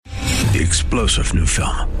The explosive new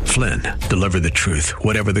film, Flynn, deliver the truth,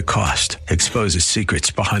 whatever the cost, exposes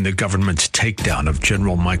secrets behind the government's takedown of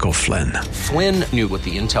General Michael Flynn. Flynn knew what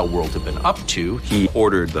the intel world had been up to. He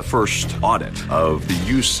ordered the first audit of the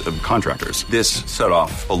use of contractors. This set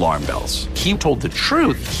off alarm bells. He told the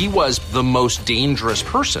truth. He was the most dangerous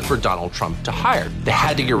person for Donald Trump to hire. They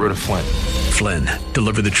had to get rid of Flynn. Flynn,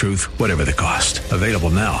 deliver the truth, whatever the cost. Available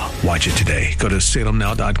now. Watch it today. Go to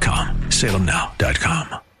salemnow.com.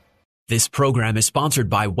 salemnow.com. This program is sponsored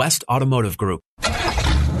by West Automotive Group. The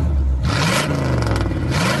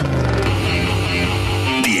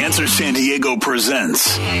Answer San Diego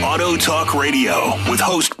presents Auto Talk Radio with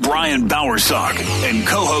host Brian Bowersock and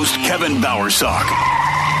co-host Kevin Bowersock.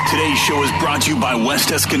 Today's show is brought to you by West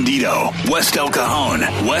Escondido, West El Cajon,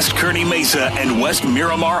 West Kearny Mesa, and West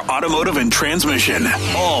Miramar Automotive and Transmission.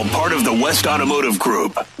 All part of the West Automotive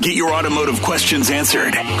Group. Get your automotive questions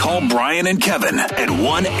answered. Call Brian and Kevin at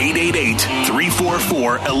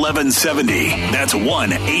 1-888-344-1170. That's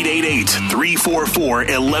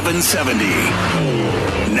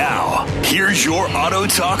 1-888-344-1170. Now, here's your Auto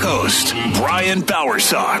Talk host, Brian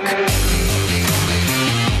Bowersock.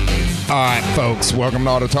 All right, folks, welcome to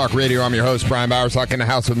Auto Talk Radio. I'm your host, Brian Bowersock. In the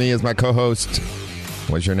house with me is my co-host.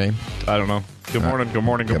 What's your name? I don't know. Good morning. Good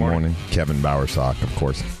morning. Kevin Bowersock, of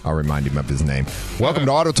course. I'll remind him of his name. Welcome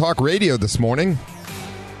to Auto Talk Radio this morning.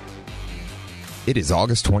 It is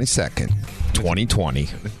August 22nd, 2020,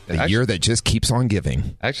 the year that just keeps on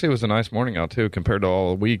giving. Actually, it was a nice morning out, too, compared to all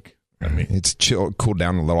the week. I mean, it's cooled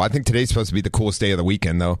down a little. I think today's supposed to be the coolest day of the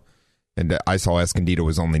weekend, though. And I saw Escondido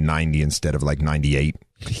was only 90 instead of like 98.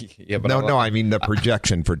 Yeah, but I mean the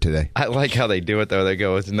projection for today. I like how they do it, though. They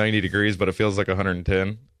go, it's 90 degrees, but it feels like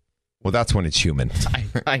 110. Well, that's when it's humid.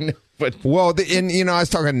 I know, but I was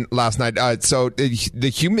talking last night. So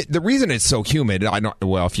the reason it's so humid,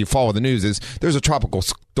 if you follow the news, is there's a tropical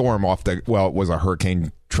storm off it was a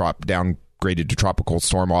hurricane downgraded to tropical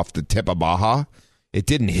storm off the tip of Baja. It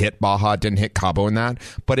didn't hit Baja, it didn't hit Cabo and that,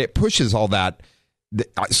 but it pushes all that.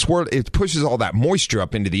 It pushes all that moisture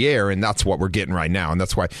up into the air, and that's what we're getting right now. And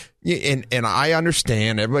that's why, and I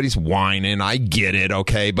understand everybody's whining. I get it,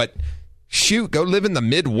 okay, but shoot, go live in the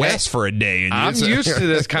Midwest for a day. And I'm used to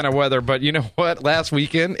this kind of weather, but you know what? Last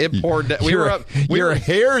weekend it poured. Your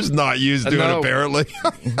hair's not used to it, apparently.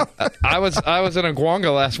 I was in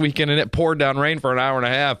Aguanga last weekend, and it poured down rain for an hour and a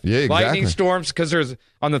half. Yeah, exactly. Lightning storms, because there's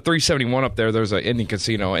on the 371 up there's an Indian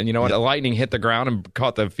casino, and you know what? The lightning hit the ground and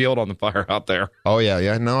caught the field on the fire out there. Oh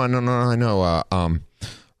yeah, no, I know.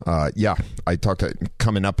 Yeah, I talked to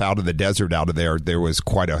coming up out of the desert out of there. There was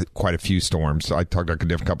quite a few storms. So I talked to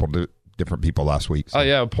a couple of different people last week. So. Oh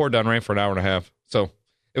yeah, it poured down rain for an hour and a half, so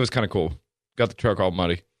it was kind of cool. Got the truck all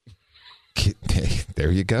muddy.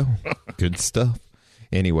 There you go. Good stuff.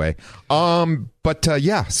 Anyway,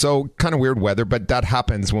 yeah, so kind of weird weather, but that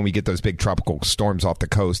happens when we get those big tropical storms off the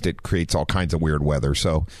coast. It creates all kinds of weird weather.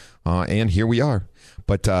 So, and here we are.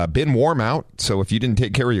 But been warm out, so if you didn't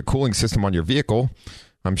take care of your cooling system on your vehicle,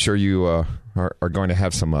 I'm sure you are going to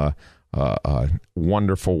have some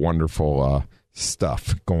wonderful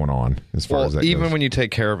stuff going on as far as that even goes. When you take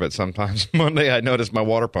care of it sometimes. Monday I noticed my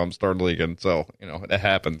water pump started leaking, so it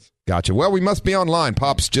happens. Gotcha. Well, we must be online.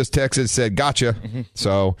 Pops just texted, said gotcha. Mm-hmm.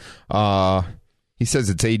 So he says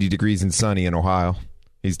it's 80 degrees and sunny in Ohio.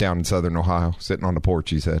 He's down in southern Ohio sitting on the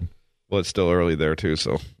porch, he said. Well, it's still early there too,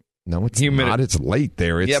 so no, it's not. It's late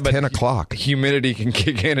there. It's 10 o'clock. Humidity can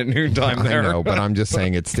kick in at noontime there. I know, but I'm just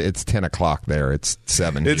saying it's 10 o'clock there. It's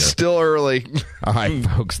 7 It's still early. All right,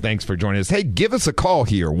 folks, thanks for joining us. Hey, give us a call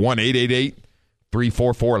here,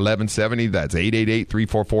 1-888-344-1170. That's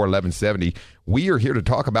 888-344-1170. We are here to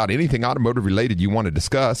talk about anything automotive-related you want to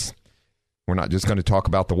discuss. We're not just going to talk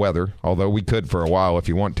about the weather, although we could for a while if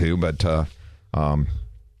you want to, but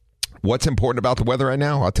what's important about the weather right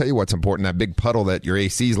now? I'll tell you what's important. That big puddle that your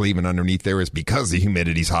AC is leaving underneath there is because the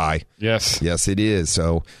humidity's high. Yes. Yes, it is.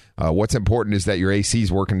 So what's important is that your AC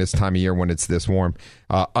is working this time of year when it's this warm.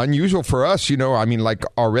 Unusual for us, like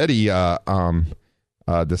already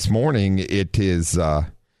this morning it is, we're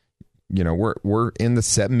in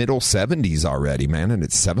the middle 70s already, man, and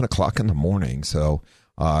it's 7 o'clock in the morning. So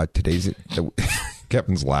today's,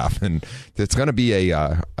 Kevin's laughing. It's going to be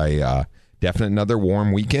a definite another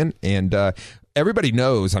warm weekend, and everybody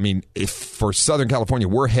knows, if for Southern California,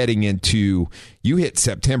 we're heading into, you hit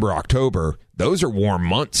September, October, those are warm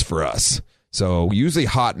months for us. So usually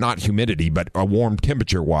hot, not humidity, but a warm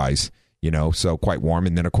temperature-wise, so quite warm.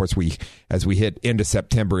 And then, of course, as we hit into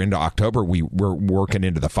September, into October, we're working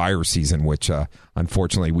into the fire season, which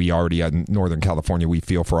unfortunately we already, in Northern California, we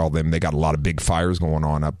feel for all them. They got a lot of big fires going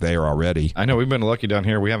on up there already. I know, we've been lucky down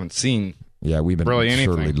here. We haven't seen Yeah, we've been really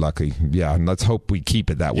surely lucky. Yeah, and let's hope we keep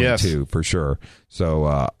it that way too, for sure.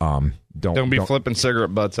 So don't be flipping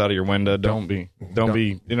cigarette butts out of your window. Don't be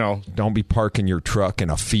parking your truck in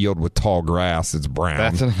a field with tall grass that's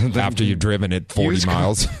brown after you've driven it 40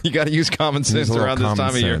 miles. You got to use common sense around this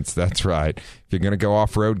time of year. That's right. If you're going to go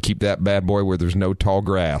off road, keep that bad boy where there's no tall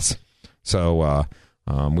grass. So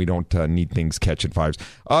we don't need things catching fires.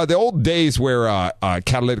 The old days where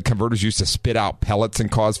catalytic converters used to spit out pellets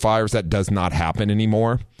and cause fires, that does not happen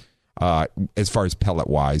anymore. As far as pellet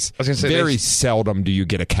wise, I was gonna say very seldom do you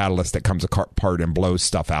get a catalyst that comes apart and blows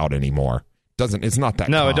stuff out anymore. It's not that.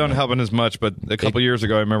 No, common. it don't happen as much. But a couple years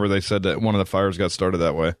ago, I remember they said that one of the fires got started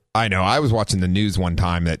that way. I know. I was watching the news one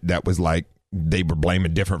time that was like they were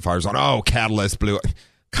blaming different fires on catalyst blew it.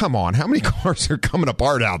 Come on, how many cars are coming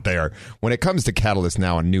apart out there? When it comes to catalysts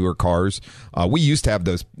now in newer cars, we used to have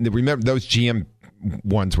those. Remember those GM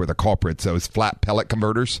ones were the culprits, those flat pellet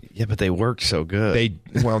converters. Yeah, but they worked so good.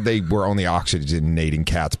 They were only oxygenating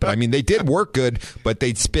cats, but I mean they did work good. But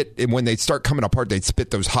they'd spit, and when they'd start coming apart, they'd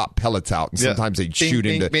spit those hot pellets out, and sometimes they'd shoot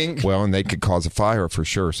into. Well, and they could cause a fire for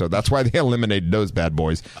sure. So that's why they eliminated those bad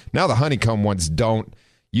boys. Now the honeycomb ones don't.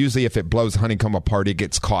 Usually, if it blows honeycomb apart, it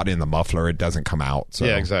gets caught in the muffler. It doesn't come out. So,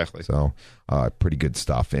 yeah, exactly. So, pretty good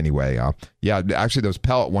stuff. Anyway, actually, those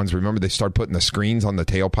pellet ones, remember they started putting the screens on the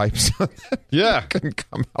tailpipes? Yeah. Couldn't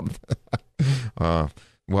come out.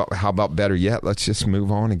 Well, how about better yet? Let's just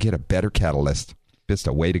move on and get a better catalyst. Just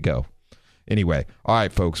a way to go. Anyway, all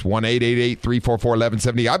right, folks,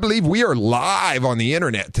 1-888-344-1170. I believe we are live on the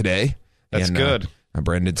internet today. That's good.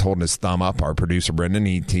 Brendan's holding his thumb up. Our producer, Brendan,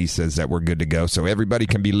 he says that we're good to go. So everybody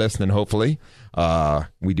can be listening, hopefully.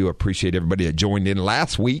 We do appreciate everybody that joined in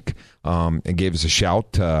last week and gave us a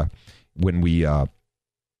shout when we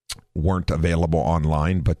weren't available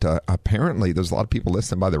online. But apparently there's a lot of people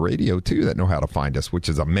listening by the radio, too, that know how to find us, which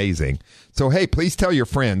is amazing. So, hey, please tell your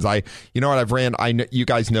friends. You know what, you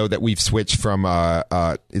guys know that we've switched from,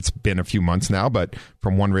 it's been a few months now, but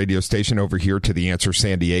from one radio station over here to The Answer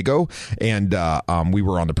San Diego. And we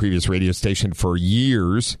were on the previous radio station for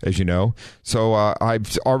years, as you know. So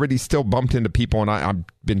I've already still bumped into people, and I've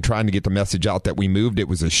been trying to get the message out that we moved. It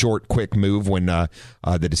was a short, quick move when the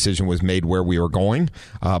decision was made where we were going.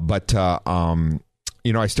 But I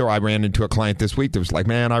ran into a client this week that was like,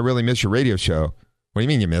 man, I really miss your radio show. What do you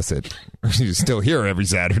mean you miss it? You're still here every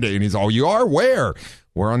Saturday. And he's all, you are? Where?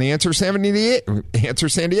 We're on the Answer San Diego,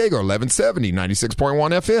 1170, 96.1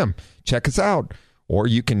 FM. Check us out. Or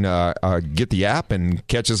you can get the app and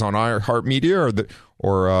catch us on iHeartMedia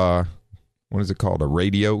or what is it called?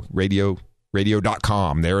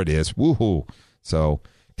 Radio.com. There it is. Woohoo. So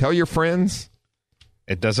tell your friends.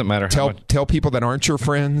 It doesn't matter Tell people that aren't your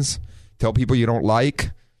friends. Tell people you don't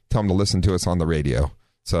like. Tell them to listen to us on the radio.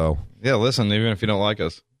 So yeah, listen, even if you don't like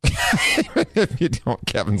us. If you don't,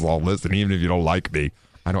 Kevin's all listen, even if you don't like me.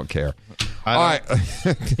 I don't care. All right.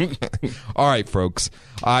 All right, folks.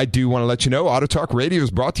 I do want to let you know Auto Talk Radio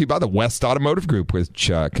is brought to you by the West Automotive Group,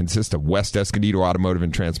 which consists of West Escondido Automotive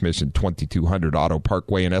and Transmission, 2200 Auto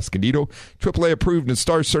Parkway in Escondido. AAA approved and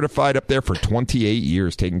STAR certified up there for 28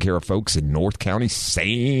 years, taking care of folks in North County,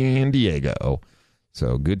 San Diego.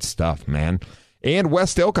 So good stuff, man. And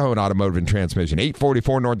West El Cajon Automotive and Transmission,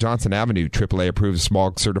 844 North Johnson Avenue, AAA approved,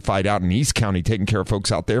 smog certified out in East County, taking care of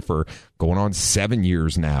folks out there for going on 7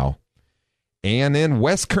 years now. And then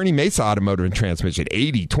West Kearny Mesa Automotive and Transmission,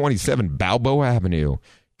 8027 Balboa Avenue,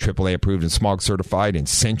 AAA approved and smog certified in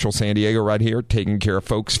Central San Diego right here, taking care of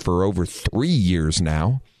folks for over 3 years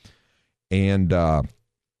now. And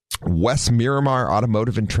West Miramar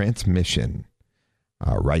Automotive and Transmission,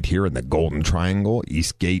 right here in the Golden Triangle,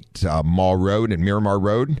 Eastgate Mall Road and Miramar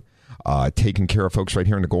Road, taking care of folks right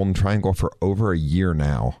here in the Golden Triangle for over a year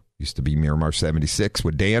now. Used to be Miramar 76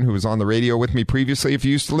 with Dan, who was on the radio with me previously, if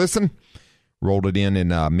you used to listen. Rolled it in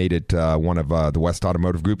and made it one of the West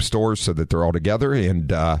Automotive Group stores so that they're all together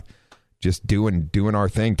and just doing our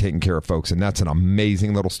thing, taking care of folks. And that's an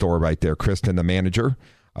amazing little store right there. Kristen, the manager,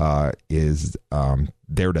 is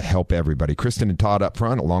there to help everybody. Kristen and Todd up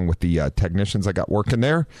front, along with the technicians I got working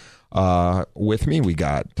there with me. We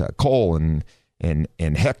got Cole and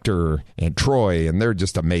Hector and Troy, and they're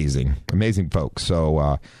just amazing folks.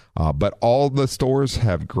 So, but all the stores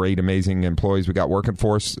have great, amazing employees we got working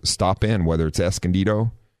for us. Stop in, whether it's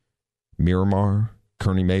Escondido, Miramar,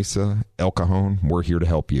 Kearny Mesa, El Cajon, we're here to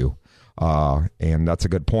help you. And that's a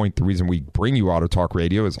good point. The reason we bring you Auto Talk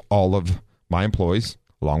Radio is all of my employees,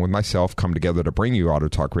 along with myself, come together to bring you Auto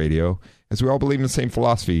Talk Radio, as we all believe in the same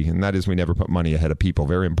philosophy, and that is we never put money ahead of people.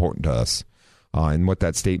 Very important to us. And what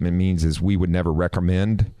that statement means is we would never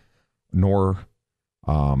recommend nor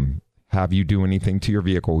have you do anything to your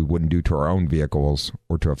vehicle we wouldn't do to our own vehicles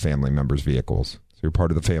or to a family member's vehicles. So you're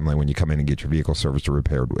part of the family when you come in and get your vehicle serviced or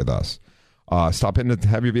repaired with us. Stop in to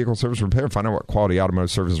have your vehicle service repaired. Find out what Quality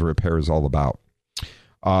Automotive Service and Repair is all about.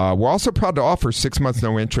 We're also proud to offer 6 months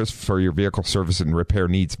no interest for your vehicle service and repair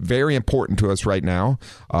needs. Very important to us right now.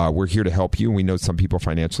 We're here to help you. We know some people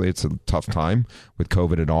financially, it's a tough time with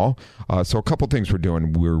COVID and all. So a couple things we're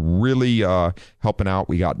doing. We're really helping out.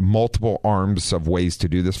 We got multiple arms of ways to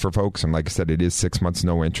do this for folks. And like I said, it is 6 months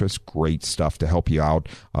no interest. Great stuff to help you out.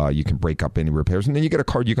 You can break up any repairs. And then you get a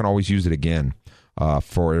card. You can always use it again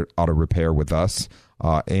for auto repair with us.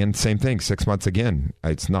 And same thing, 6 months again.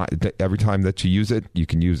 It's not every time that you use it, you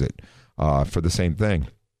can use it for the same thing.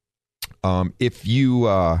 If you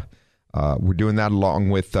we're doing that along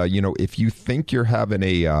with if you think you're having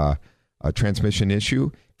a transmission issue,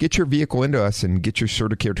 get your vehicle into us and get your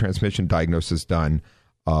CertiCare transmission diagnosis done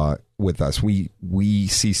with us. We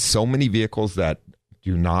see so many vehicles that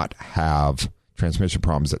do not have transmission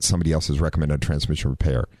problems that somebody else has recommended a transmission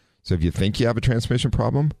repair. So if you think you have a transmission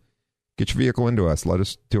problem, get your vehicle into us. Let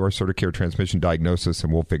us do our CertiCare transmission diagnosis,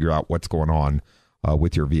 and we'll figure out what's going on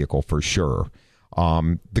with your vehicle for sure.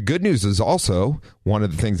 The good news is also one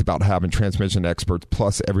of the things about having transmission experts,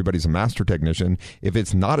 plus everybody's a master technician. If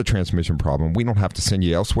it's not a transmission problem, we don't have to send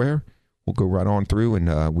you elsewhere. We'll go right on through,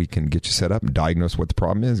 and we can get you set up and diagnose what the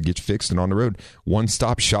problem is, get you fixed and on the road.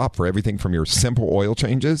 One-stop shop for everything from your simple oil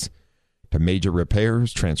changes to major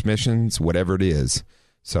repairs, transmissions, whatever it is.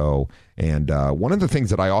 So, and one of the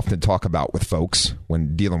things that I often talk about with folks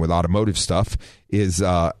when dealing with automotive stuff is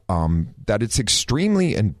that it's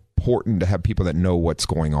extremely important to have people that know what's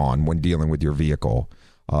going on when dealing with your vehicle.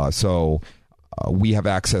 So we have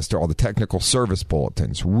access to all the technical service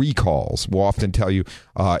bulletins, recalls. We'll often tell you,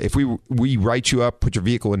 if we write you up, put your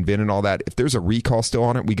vehicle in VIN and all that, if there's a recall still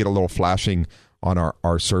on it, we get a little flashing on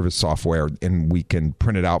our service software, and we can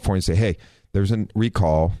print it out for you and say, hey, there's a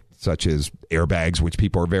recall, such as airbags, which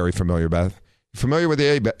people are very familiar with. Familiar with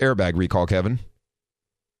the airbag recall, Kevin?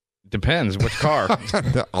 Depends which car.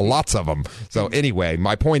 Lots of them. So anyway,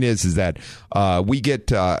 my point is that we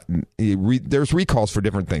get there's recalls for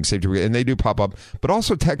different things, safety, and they do pop up, but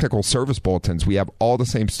also technical service bulletins. We have all the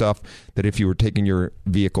same stuff that if you were taking your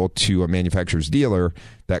vehicle to a manufacturer's dealer,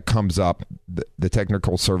 that comes up, the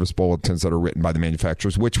technical service bulletins that are written by the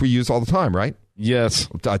manufacturers, which we use all the time, right? Yes.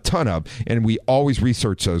 A ton of. And we always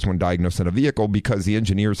research those when diagnosing a vehicle because the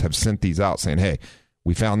engineers have sent these out saying, hey,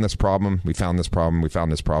 we found this problem, we found this problem, we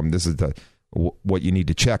found this problem. This is what you need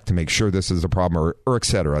to check to make sure this is a problem, or et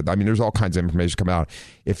cetera. I mean, there's all kinds of information coming out.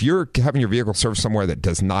 If you're having your vehicle serviced somewhere that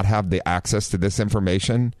does not have the access to this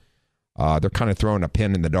information, they're kind of throwing a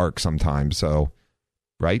pin in the dark sometimes. So,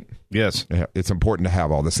 right? Yes. It's important to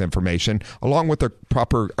have all this information, along with the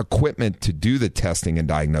proper equipment to do the testing and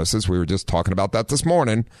diagnosis. We were just talking about that this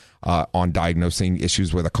morning on diagnosing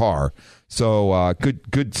issues with a car. So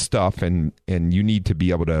good stuff, and you need to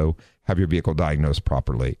be able to have your vehicle diagnosed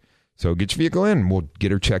properly. So get your vehicle in. We'll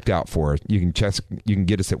get her checked out for it. You can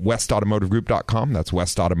get us at westautomotivegroup.com. That's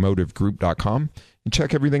westautomotivegroup.com. And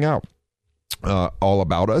check everything out, all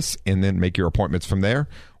about us, and then make your appointments from there,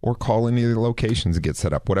 or call any of the locations and get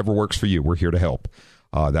set up. Whatever works for you, we're here to help.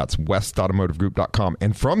 That's westautomotivegroup.com.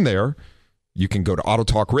 And from there, you can go to Auto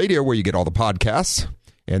Talk Radio, where you get all the podcasts.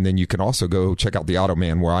 And then you can also go check out the Auto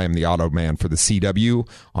Man, where I am the Auto Man for the CW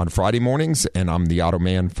on Friday mornings, and I'm the Auto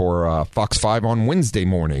Man for Fox 5 on Wednesday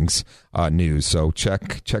mornings news. So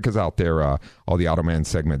check us out there. All the Auto Man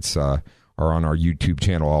segments are on our YouTube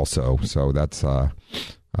channel also. So that's a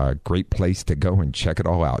great place to go and check it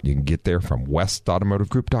all out. You can get there from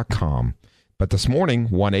westautomotivegroup.com. But this morning,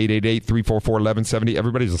 1-888-344-1170.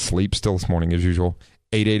 Everybody's asleep still this morning as usual.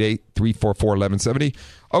 888-344-1170.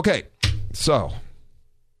 Okay, so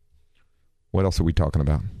what else are we talking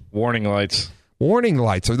about? Warning lights. Warning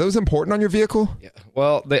lights. Are those important on your vehicle? Yeah.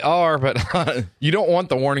 Well, they are, but you don't want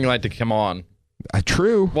the warning light to come on.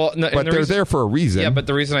 True. Well, no, but they're there for a reason. Yeah, but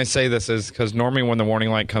the reason I say this is because normally when the warning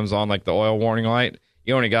light comes on, like the oil warning light,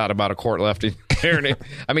 you only got about a quart left in there.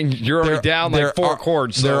 I mean, you're already down like 4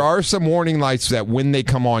 quarts. So. There are some warning lights that when they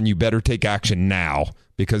come on, you better take action now,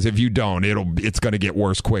 because if you don't, it's going to get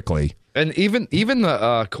worse quickly. And even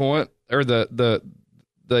the coolant or the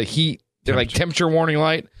heat, like temperature warning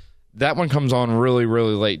light, that one comes on really,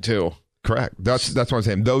 really late too. Correct. That's what I'm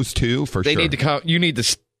saying. Those two for sure. They need to come. You need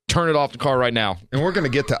to turn it off the car right now. And we're going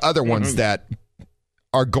to get to other ones that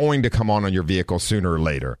are going to come on your vehicle sooner or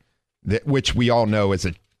later, which we all know is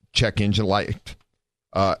a check engine light.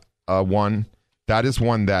 One that is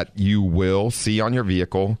one that you will see on your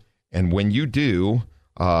vehicle, and when you do,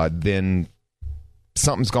 then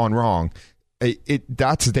something's gone wrong.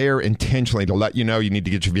 that's there intentionally to let you know you need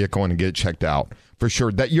to get your vehicle in and get it checked out. For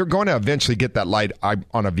sure. That you're going to eventually get that light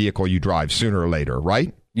on a vehicle you drive sooner or later,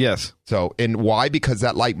 right? Yes. So, and why? Because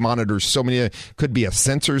that light monitors so many, could be a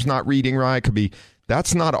sensor's not reading right, could be,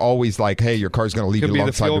 that's not always like, hey, your car's going to leave you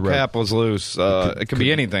alongside the road. Could be the fuel cap was loose. It could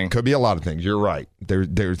be anything. Could be a lot of things. You're right.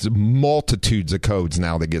 There's multitudes of codes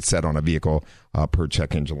now that get set on a vehicle per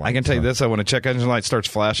check engine light. I can tell you this, though, when a check engine light starts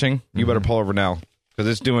flashing, you better pull over now because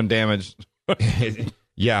it's doing damage.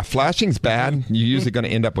 Yeah, flashing's bad. You're usually going to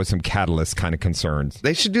end up with some catalyst kind of concerns.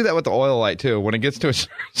 They should do that with the oil light, too. When it gets to a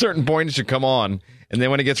certain point, it should come on. And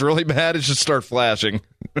then when it gets really bad, it should start flashing.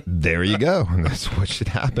 There you go. That's what should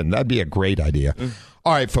happen. That'd be a great idea.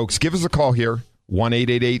 All right, folks, give us a call here.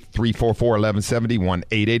 1-888-344-1170.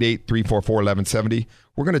 1-888-344-1170.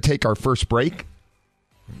 We're going to take our first break.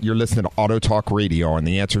 You're listening to Auto Talk Radio on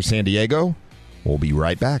The Answer San Diego. We'll be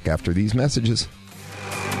right back after these messages.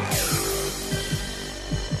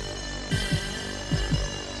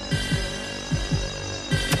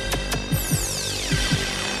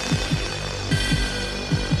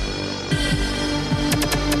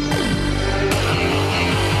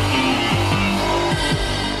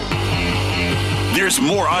 There's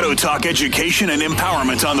more Auto Talk education and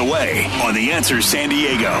empowerment on the way on The Answer San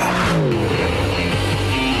Diego.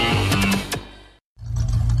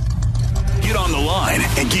 Get on the line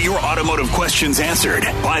and get your automotive questions answered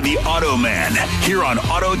by the Auto Man here on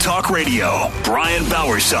Auto Talk Radio. Brian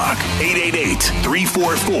Bowersock,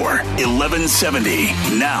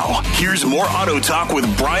 888-344-1170. Now, here's more Auto Talk with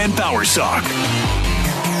Brian Bowersock.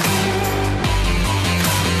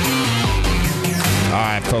 All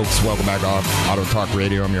right, folks, welcome back to Auto Talk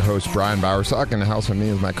Radio. I'm your host, Brian Bowersock. In the house with me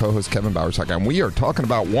is my co-host, Kevin Bowersock. And we are talking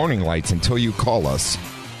about warning lights until you call us.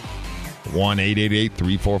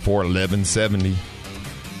 1-888-344-1170.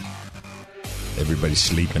 Everybody's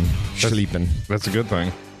sleeping. That's a good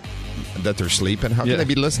thing. That they're sleeping? How can they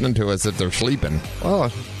be listening to us if they're sleeping? Well,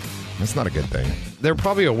 that's not a good thing. They're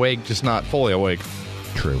probably awake, just not fully awake.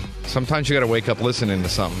 True. Sometimes you got to wake up listening to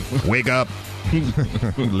something. Wake up.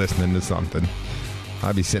 Listening to something.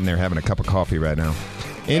 I'd be sitting there having a cup of coffee right now.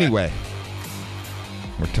 Anyway,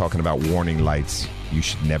 we're talking about warning lights you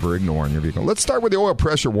should never ignore in your vehicle. Let's start with the oil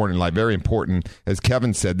pressure warning light. Very important. As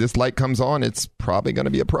Kevin said, this light comes on, it's probably going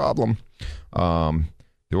to be a problem. The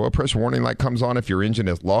oil pressure warning light comes on if your engine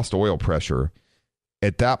has lost oil pressure.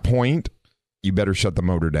 At that point, you better shut the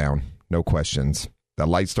motor down. No questions. That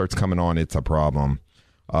light starts coming on, it's a problem.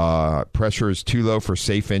 Pressure is too low for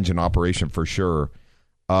safe engine operation for sure.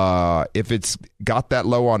 If it's got that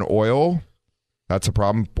low on oil, that's a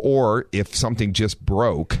problem. Or if something just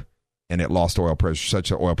broke and it lost oil pressure,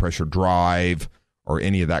 such as oil pressure drive or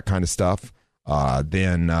any of that kind of stuff,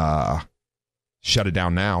 then shut it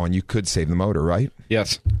down now and you could save the motor, right?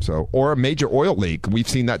 Yes. So, or a major oil leak. We've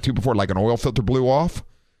seen that too before, like an oil filter blew off.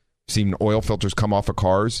 Seen oil filters come off of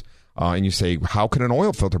cars. And you say, how can an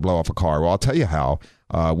oil filter blow off a car? Well, I'll tell you how.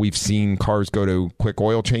 We've seen cars go to quick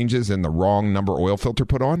oil changes and the wrong number oil filter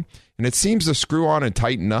put on. And it seems to screw on and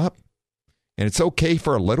tighten up. And it's okay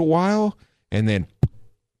for a little while. And then...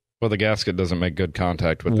 Well, the gasket doesn't make good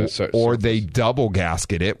contact with this. Or they double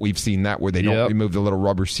gasket it. We've seen that where they don't remove the little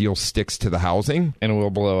rubber seal sticks to the housing. And it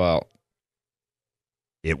will blow out.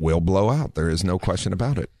 It will blow out. There is no question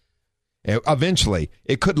about it. Eventually,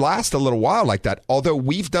 it could last a little while like that. Although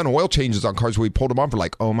we've done oil changes on cars where we pulled them on for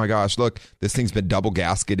like, oh my gosh, look, this thing's been double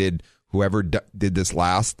gasketed. Whoever did this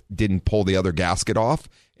last didn't pull the other gasket off.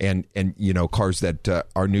 And you know, cars that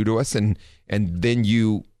are new to us. And then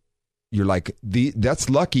you're like, that's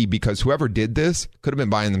lucky because whoever did this could have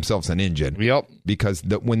been buying themselves an engine. Yep. Because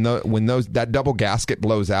when that double gasket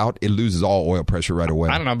blows out, it loses all oil pressure right away.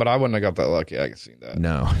 I don't know, but I wouldn't have got that lucky. I can see that.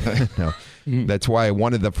 No, no. That's why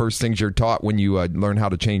one of the first things you're taught when you learn how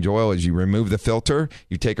to change oil is you remove the filter,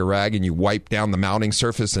 you take a rag and you wipe down the mounting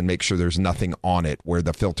surface and make sure there's nothing on it where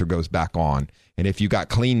the filter goes back on. And if you got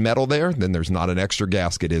clean metal there, then there's not an extra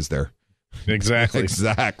gasket, is there?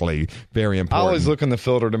 Exactly. Very important. I always look in the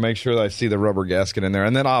filter to make sure that I see the rubber gasket in there.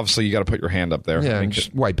 And then obviously you got to put your hand up there. Yeah,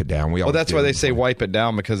 just wipe it down. Well, that's why they say wipe it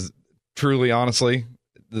down because truly, honestly,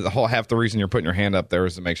 half the reason you're putting your hand up there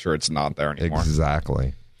is to make sure it's not there anymore.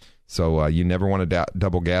 Exactly. So you never want to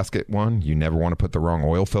double gasket one. You never want to put the wrong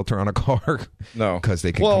oil filter on a car. No. Because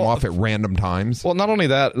they can come off at random times. Well, not only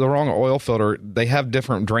that, the wrong oil filter, they have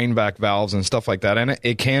different drain back valves and stuff like that. And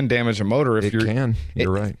it can damage a motor.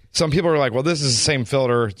 You're right. Some people are like, well, this is the same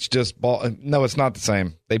filter. It's just no, it's not the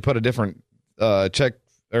same. They put a different check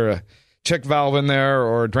valve in there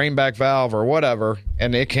or a drain back valve or whatever.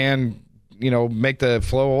 And it can make the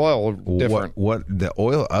flow of oil different. What the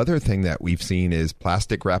oil? Other thing that we've seen is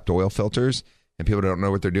plastic wrapped oil filters, and people don't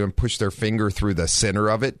know what they're doing. Push their finger through the center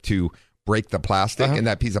of it to break the plastic, and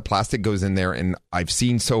that piece of plastic goes in there. And I've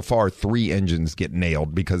seen so far 3 engines get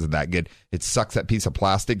nailed because of that. It sucks that piece of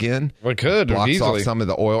plastic in. Well, it could blocks easily off some of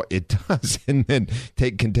the oil. It does, and then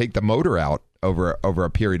can take the motor out over a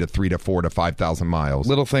period of 3,000 to 4,000 to 5,000 miles.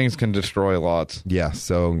 Little things can destroy lots. Yeah,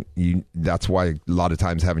 so that's why a lot of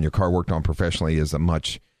times having your car worked on professionally is a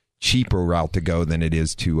much cheaper route to go than it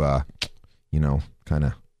is to, kind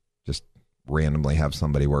of just randomly have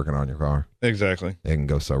somebody working on your car. Exactly. It can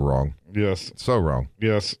go so wrong. Yes. So wrong.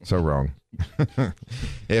 Yes. So wrong. With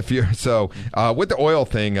the oil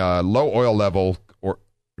thing, low oil level or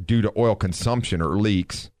due to oil consumption or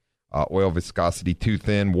leaks. Oil viscosity too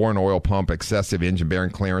thin, worn oil pump, excessive engine bearing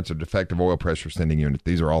clearance, or defective oil pressure sending unit.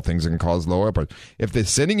 These are all things that can cause low oil pressure. If the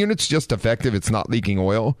sending unit's just defective, it's not leaking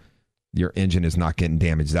oil, your engine is not getting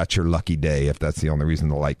damaged. That's your lucky day if that's the only reason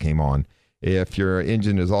the light came on. If your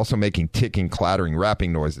engine is also making ticking, clattering,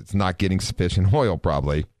 rapping noise, it's not getting sufficient oil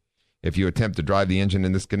probably. If you attempt to drive the engine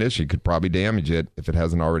in this condition, you could probably damage it if it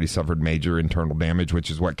hasn't already suffered major internal damage, which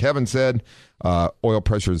is what Kevin said. Oil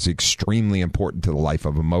pressure is extremely important to the life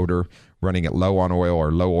of a motor. Running it low on oil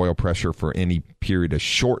or low oil pressure for any period of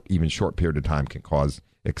short period of time can cause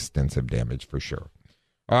extensive damage for sure.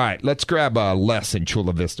 All right, let's grab Les in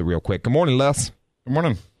Chula Vista real quick. Good morning, Les. Good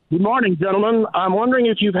morning. Good morning, gentlemen. I'm wondering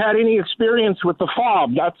if you've had any experience with the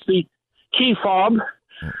fob. That's the key fob.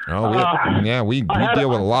 Oh, we deal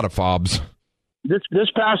with a lot of fobs. This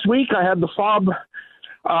past week, I had the fob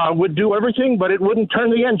would do everything, but it wouldn't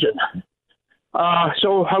turn the engine.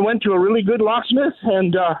 So I went to a really good locksmith,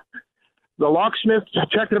 and the locksmith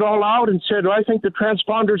checked it all out and said, I think the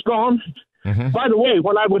transponder's gone. Mm-hmm. By the way,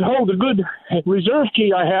 when I would hold a good reserve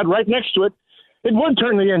key I had right next to it, it would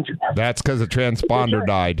turn the engine. That's because the transponder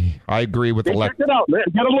died. I agree with the check it out.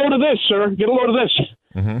 Get a load of this, sir. Get a load of this.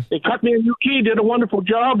 Mm-hmm. They cut me a new key, did a wonderful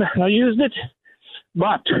job. I used it,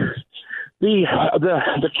 but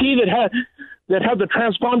the key that had the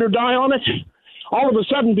transponder die on it, all of a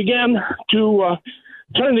sudden began to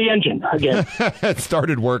turn the engine again. It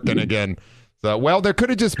started working again. So, there could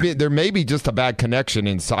have just been, there may be just a bad connection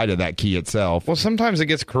inside of that key itself. Well, sometimes it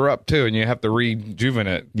gets corrupt too, and you have to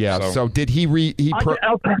rejuvenate. Yeah. So did he I'll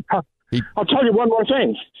tell you one more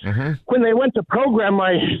thing. Mm-hmm. When they went to program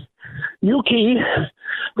my U-key,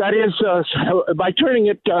 that is by turning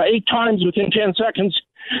it 8 times within 10 seconds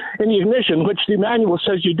in the ignition, which the manual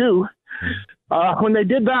says you do, when they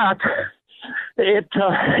did that, it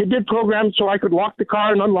did program so I could lock the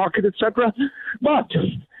car and unlock it, etc. But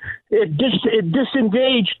it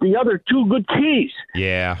disengaged the other 2 good keys.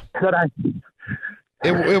 Yeah.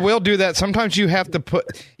 It will do that. Sometimes you have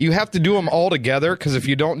to do them all together, because if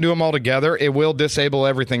you don't do them all together, it will disable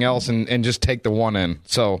everything else and just take the one in.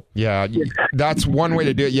 So yeah, that's one way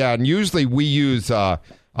to do it. Yeah, and usually we use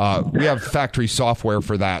we have factory software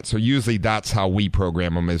for that. So usually that's how we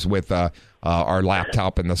program them, is with our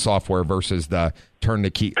laptop and the software versus the turn the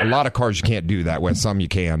key. A lot of cars you can't do that with. Some you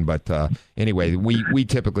can, but anyway, we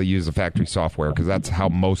typically use the factory software because that's how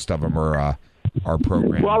most of them are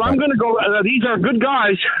programmed. Well, I'm going to go. These are good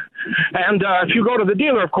guys, and if you go to the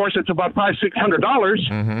dealer, of course, it's about $500-600.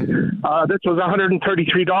 Mm-hmm. This was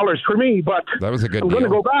 $133 for me, but that was a good I'm going to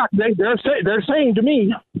go back. They're saying to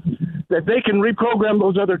me that they can reprogram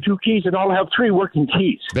those other 2 keys, and I'll have 3 working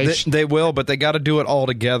keys. They will, but they got to do it all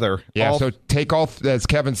together. Yeah. So take all, as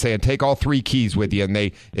Kevin's saying, take all 3 keys with you, and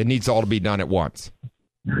it needs all to be done at once.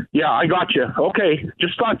 Yeah, I got you. Okay.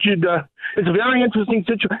 Just thought you'd... it's a very interesting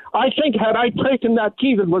situation. I think had I taken that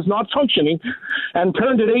key that was not functioning and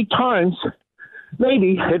turned it 8 times,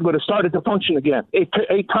 maybe it would have started to function again. 8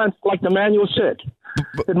 times, like the manual said.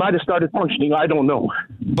 It might have started functioning. I don't know.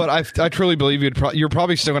 But I truly believe you're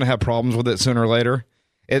probably still going to have problems with it sooner or later.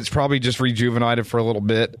 It's probably just rejuvenated for a little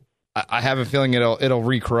bit. I have a feeling it'll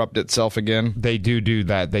re-corrupt itself again. They do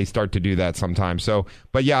that. They start to do that sometimes. So,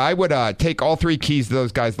 but yeah, I would take all 3 keys to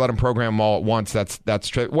those guys, let them program them all at once. That's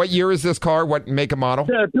true. What year is this car? What make and model?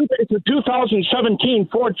 It's a 2017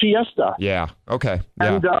 Ford Fiesta. Yeah. Okay.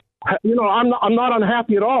 Yeah. And I'm not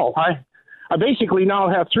unhappy at all. I basically now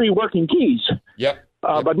have 3 working keys. Yep.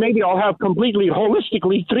 But maybe I'll have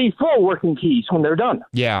holistically 3 full working keys when they're done.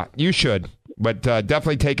 Yeah, you should. But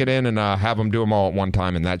definitely take it in and have them do them all at one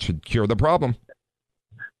time, and that should cure the problem.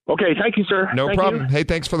 Okay, thank you, sir. No problem. Hey,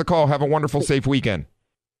 thanks for the call. Have a wonderful, safe weekend.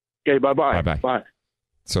 Okay, bye-bye. Bye-bye. Bye.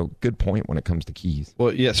 So good point when it comes to keys.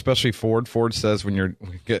 Well, yeah, especially Ford. Ford says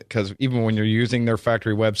because even when you're using their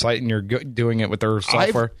factory website and you're doing it with their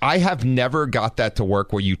software. I have never got that to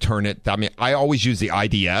work where you turn it. I mean, I always use the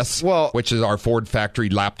IDS, which is our Ford factory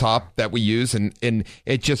laptop that we use, and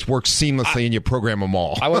it just works seamlessly and you program them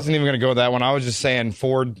all. I wasn't even going to go with that one. I was just saying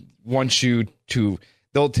Ford wants you to,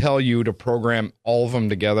 they'll tell you to program all of them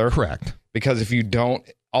together. Correct. Because if you don't,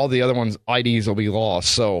 all the other ones, IDs will be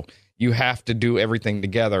lost. So you have to do everything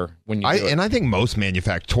together when you do it. And I think most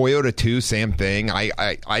manufacturers, Toyota too, same thing.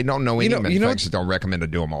 I don't know any manufacturers don't recommend to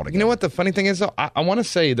do them all together. You know what the funny thing is, though? I want to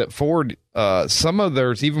say that Ford, some of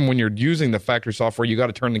theirs, even when you're using the factory software, you got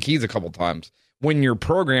to turn the keys a couple times when you're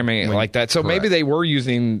programming it like that. So maybe they were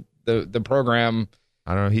using the program.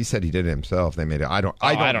 I don't know. He said he did it himself. They made it. I don't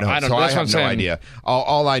know. So I have no idea.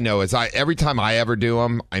 All I know is every time I ever do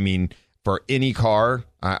them, I mean, for any car,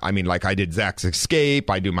 I mean, like I did Zach's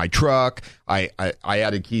Escape, I do my truck, I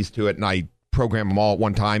added keys to it, and I program them all at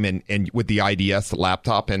one time, and with the IDS, the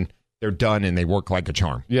laptop, and they're done, and they work like a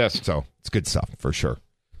charm. Yes. So it's good stuff, for sure.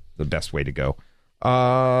 The best way to go.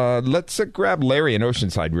 Let's grab Larry in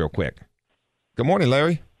Oceanside real quick. Good morning,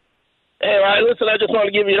 Larry. Hey, Ryan, listen, I just want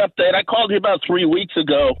to give you an update. I called you about 3 weeks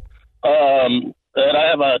ago, and I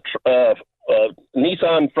have a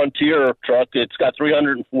Nissan Frontier truck. It's got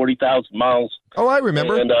 340,000 miles. Oh, I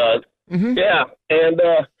remember. And yeah, and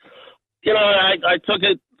you know, I took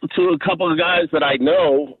it to a couple of guys that I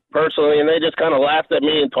know personally, and they just kind of laughed at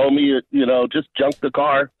me and told me, you know, just junk the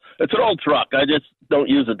car. It's an old truck. I just don't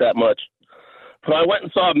use it that much. But I went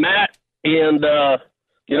and saw Matt, and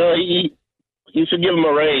you know, you should give him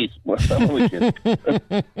a raise.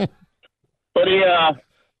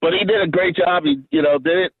 But he did a great job. He, you know,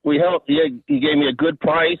 did it. We helped. He gave me a good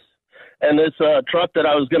price, and this truck that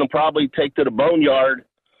I was going to probably take to the boneyard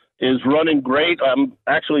is running great. I'm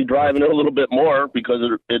actually driving it a little bit more because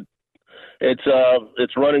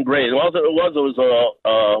it's running great. It was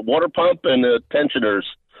a water pump, and the tensioners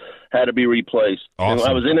had to be replaced. Awesome. And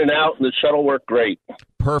I was in and out, and the shuttle worked great.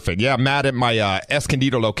 Perfect. Yeah, Matt at my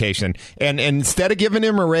Escondido location. And instead of giving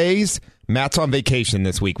him a raise, Matt's on vacation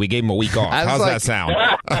this week. We gave him a week off. How's that sound?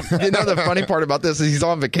 You know, the funny part about this is he's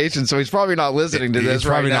on vacation, so he's probably not listening to this He's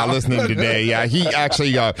probably right not listening today. Yeah, he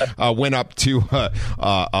actually went up to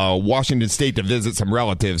Washington State to visit some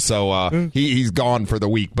relatives, so he's gone for the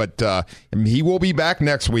week. But he will be back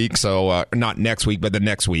next week, so not next week, but the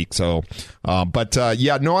next week. So,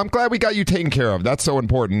 yeah, no, I'm glad we got you taken care of. That's so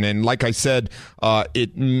important. And like I said,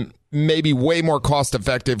 it may be way more cost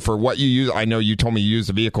effective for what you use. I know you told me you use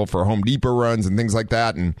the vehicle for Home Depot runs and things like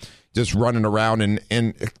that, and just running around.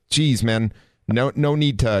 And geez, man, no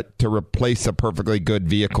need to replace a perfectly good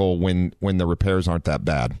vehicle when the repairs aren't that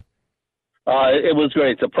bad. It was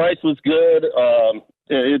great. The price was good.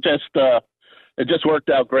 It just worked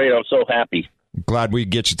out great. I'm so happy. Glad we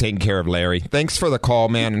get you taken care of, Larry. Thanks for the call,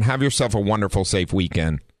 man, and have yourself a wonderful, safe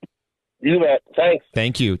weekend. You bet. Thanks.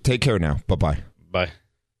 Thank you. Take care now. Bye-bye. Bye.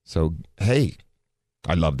 So, hey,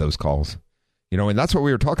 I love those calls. You know, and that's what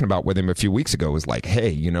we were talking about with him a few weeks ago, was like, hey,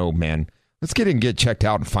 you know, man, let's get in and get checked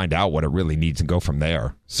out and find out what it really needs and go from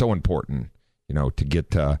there. So important, you know, to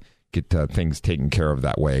get things taken care of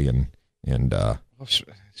that way. And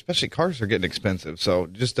especially cars are getting expensive. So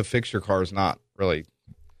just to fix your car is not really.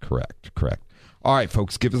 Correct. All right,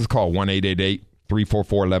 folks, give us a call,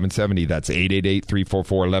 1-888-344-1170. That's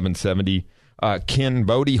 888-344-1170. Ken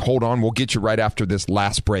Bodie, hold on. We'll get you right after this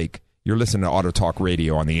last break. You're listening to Auto Talk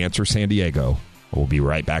Radio on The Answer San Diego. We'll be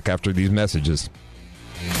right back after these messages.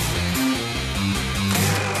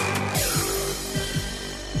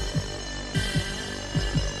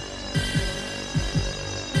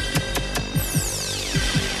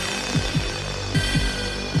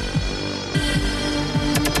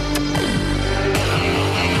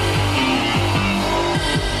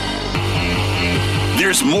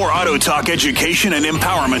 There's more Auto Talk education and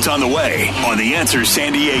empowerment on the way on The Answer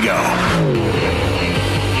San Diego.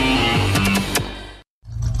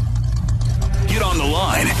 Get on the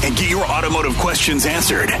line and get your automotive questions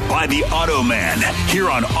answered by the Auto Man here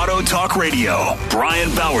on Auto Talk Radio. Brian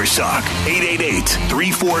Bowersock,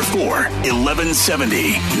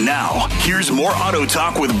 888-344-1170. Now, here's more Auto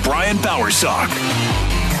Talk with Brian Bowersock.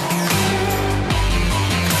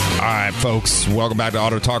 All right, folks, welcome back to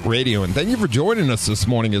Auto Talk Radio, and thank you for joining us this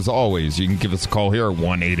morning. As always, you can give us a call here at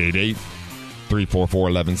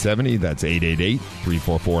 1-888-344-1170. That's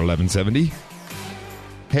 888-344-1170.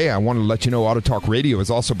 Hey, I want to let you know Auto Talk Radio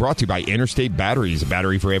is also brought to you by Interstate Batteries, a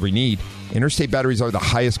battery for every need. Interstate Batteries are the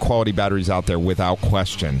highest quality batteries out there without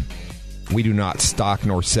question. We do not stock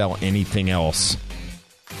nor sell anything else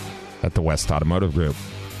at the West Automotive Group.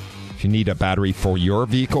 If If you need a battery for your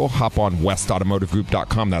vehicle, hop on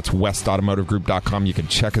westautomotivegroup.com. That's westautomotivegroup.com. You can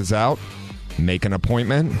check us out, make an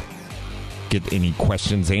appointment, get any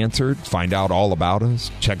questions answered, find out all about us.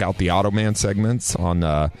 Check out the Automan segments on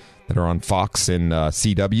that are on Fox and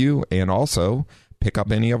CW, and also pick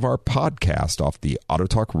up any of our podcasts off the Auto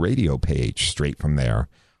Talk Radio page straight from there.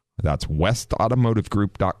 That's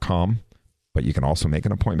westautomotivegroup.com. But you can also make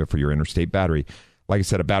an appointment for your interstate battery. Like I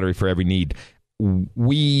said, a battery for every need.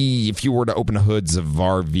 If you were to open the hoods of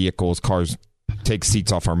our vehicles, cars, take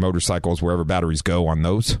seats off our motorcycles, wherever batteries go on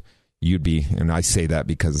those, you'd be, and I say that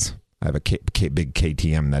because I have a big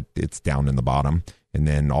KTM that it's down in the bottom, and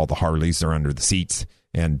then all the Harleys are under the seats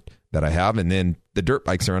and that I have, and then the dirt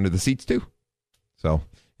bikes are under the seats too. So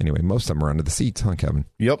anyway, most of them are under the seats, huh, Kevin?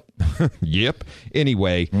 Yep. Yep.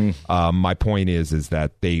 Anyway, my point is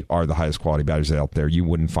that they are the highest quality batteries out there. You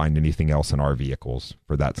wouldn't find anything else in our vehicles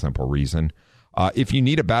for that simple reason. If you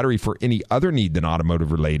need a battery for any other need than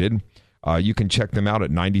automotive related, you can check them out at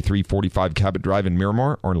 9345 Cabot Drive in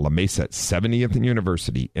Miramar or in La Mesa at 70th and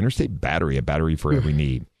University. Interstate Battery, a battery for every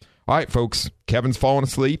need. All right, folks, Kevin's falling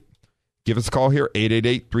asleep. Give us a call here,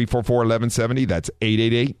 888-344-1170. That's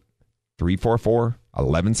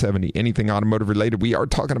 888-344-1170. Anything automotive related. We are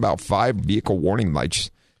talking about 5 vehicle warning lights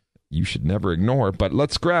you should never ignore. But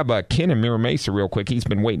let's grab Ken in Mira Mesa real quick. He's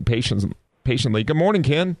been waiting patiently. Good morning,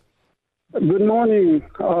 Ken. Good morning,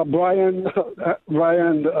 Brian,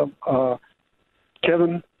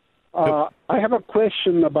 Kevin. I have a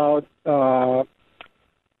question about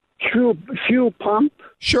fuel pump.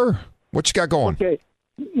 Sure. What you got going? Okay.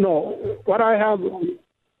 No, what I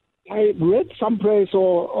read someplace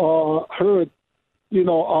or heard,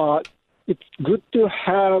 it's good to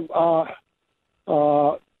have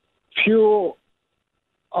fuel,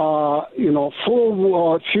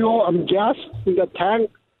 full fuel and gas in the tank.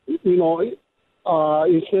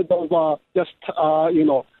 Instead of just,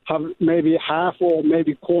 have maybe half or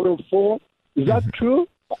maybe quarter full. Is that true?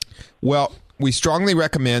 Well, we strongly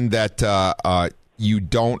recommend that you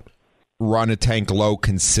don't run a tank low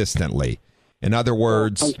consistently. In other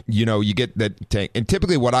words, you get the tank. And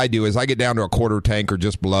typically what I do is I get down to a quarter tank or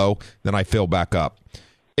just below, then I fill back up.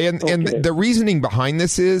 And the reasoning behind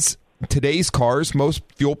this is today's cars, most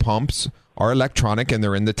fuel pumps are electronic and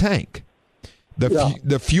they're in the tank.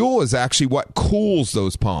 The fuel is actually what cools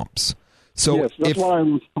those pumps. So yes, that's what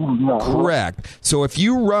I'm correct. So if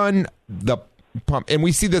you run the pump, and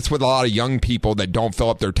we see this with a lot of young people that don't fill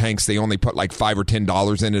up their tanks, they only put like $5 or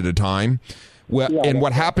 $10 in at a time.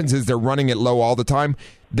 What happens is they're running it low all the time.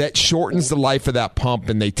 That shortens the life of that pump,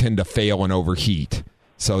 and they tend to fail and overheat.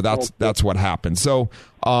 So that's what happens. So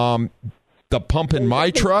the pump in my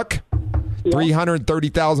truck,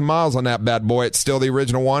 330,000 miles on that bad boy. It's still the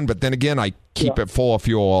original one, but then again, I keep it full of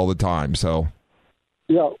fuel all the time. So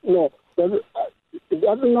it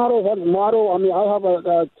doesn't matter what model. I mean, I have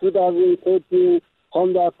a 2013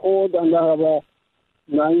 Honda Accord, and I have a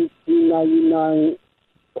 1999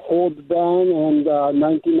 Ford van and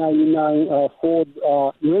 1999 Ford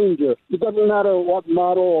Ranger. It doesn't matter what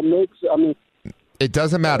model or makes. I mean, it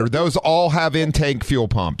doesn't matter. Those all have in-tank fuel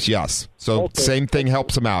pumps, yes. So same thing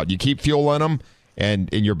helps them out. You keep fuel in them, and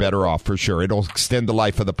you're better off for sure. It'll extend the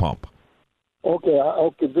life of the pump. Okay,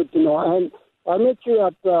 good to know. And I met you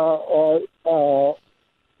at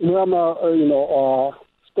Miramar,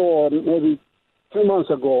 store maybe 2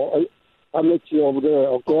 months ago. I met you over there.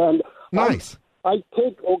 Okay, and nice. I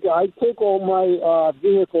take all my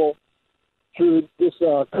vehicle to this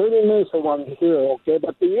Kearney Mesa one here. Okay,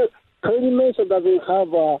 but the Kearney Mesa doesn't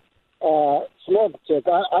have a smog check.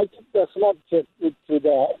 I took the smog check to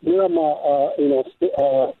the Miramar,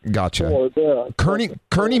 gotcha. There.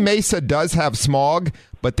 Kearney Mesa does have smog,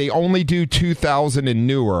 but they only do 2000 and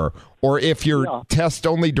newer. Or if you're test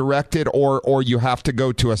only directed, or you have to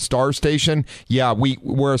go to a star station. Yeah,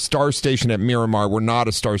 we're a star station at Miramar. We're not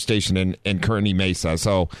a star station in Kearney Mesa.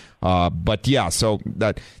 So, but yeah, so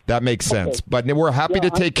that makes sense. But we're happy to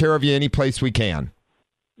take care of you any place we can.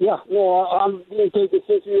 Yeah, no, I've been taking,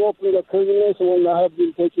 since we opened the Kearney Mesa one, I have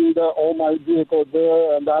been taking all my vehicles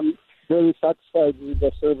there, and I'm very satisfied with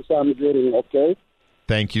the service I'm getting, okay?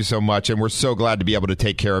 Thank you so much, and we're so glad to be able to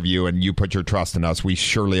take care of you, and you put your trust in us. We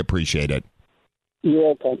surely appreciate it.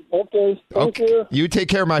 You're welcome. Okay, thank you. You take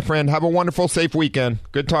care, my friend. Have a wonderful, safe weekend.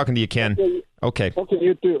 Good talking to you, Ken. Okay. Okay,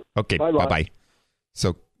 you too. Okay, bye-bye. Bye-bye.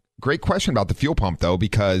 So, great question about the fuel pump, though,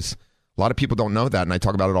 because a lot of people don't know that, and I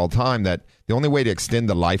talk about it all the time, that the only way to extend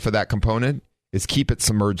the life of that component is keep it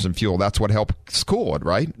submerged in fuel. That's what helps cool it,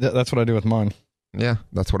 right? That's what I do with mine. Yeah,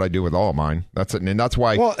 that's what I do with all of mine. That's it, and that's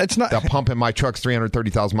why. Well, it's not the pump in my truck's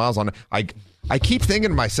 330,000 miles on it. I keep thinking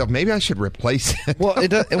to myself, maybe I should replace it. Well,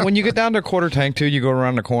 and when you get down to a quarter tank too, you go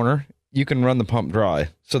around the corner, you can run the pump dry,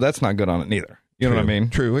 so that's not good on it neither. You know what I mean?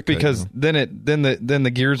 True. Because then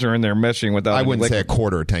the gears are in there meshing without. I wouldn't say a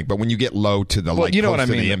quarter tank, but when you get low to the you know close what I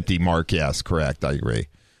to mean. the empty mark, yes, correct. I agree.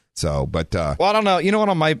 So, but well, I don't know. You know what?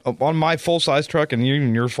 On my full size truck and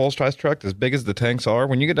even your full size truck, as big as the tanks are,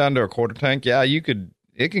 when you get down to a quarter tank, yeah,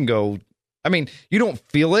 it can go. I mean, you don't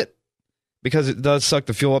feel it because it does suck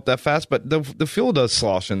the fuel up that fast, but the fuel does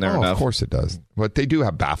slosh in there enough. Of course it does. But they do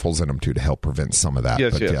have baffles in them too to help prevent some of that.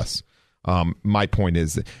 Yes. My point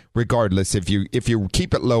is, that regardless, if you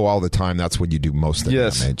keep it low all the time, that's when you do most of the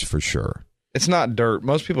damage for sure. It's not dirt.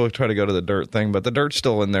 Most people try to go to the dirt thing, but the dirt's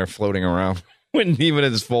still in there floating around when even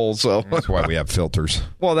it's full. So that's why we have filters.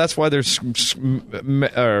 Well, that's why there's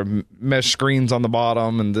mesh screens on the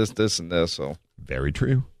bottom and this and this. So very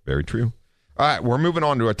true. Very true. All right, we're moving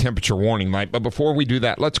on to a temperature warning, Mike. But before we do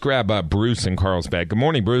that, let's grab Bruce in Carlsbad. Good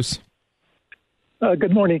morning, Bruce.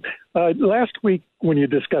 Good morning. Last week when you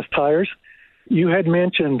discussed tires, you had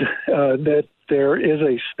mentioned that there is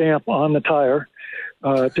a stamp on the tire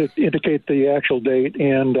to indicate the actual date,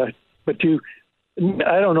 and but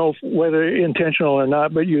I don't know whether intentional or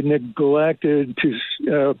not, but you neglected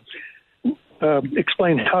to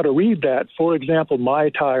explain how to read that. For example, my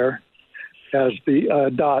tire has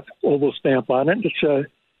the dot oval stamp on it. It's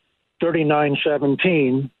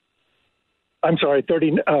 3917. I'm sorry,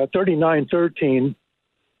 3913.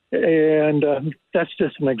 And that's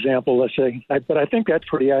just an example, let's say. But I think that's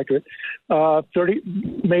pretty accurate.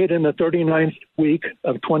 Made in the 39th week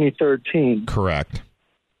of 2013. Correct.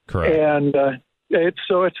 And it's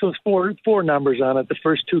those four numbers on it. The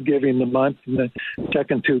first two giving the month, and the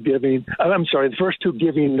second two giving. I'm sorry, the first two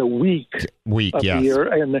giving the week of the year,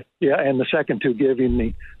 and the second two giving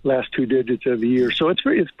the last two digits of the year. So it's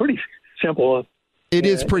pretty simple. It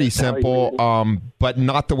is pretty simple, but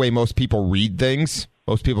not the way most people read things.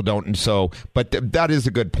 Most people don't. So, but that is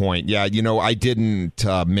a good point. Yeah, I didn't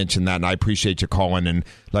mention that, and I appreciate you calling and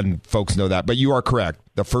letting folks know that. But you are correct.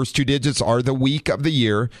 The first two digits are the week of the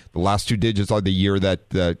year. The last two digits are the year that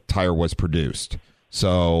the tire was produced.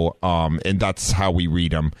 So, and that's how we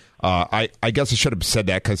read them. I guess I should have said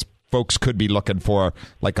that because folks could be looking for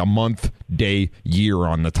like a month, day, year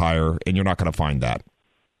on the tire, and you're not going to find that.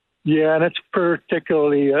 Yeah, and it's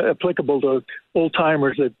particularly applicable to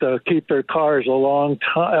old-timers that keep their cars a long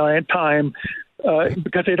time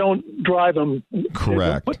because they don't drive them. Correct. They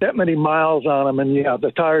don't put that many miles on them, and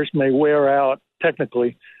the tires may wear out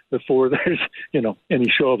technically before there's any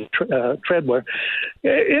show of tread wear.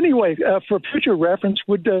 Anyway, for future reference,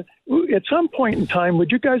 would at some point in time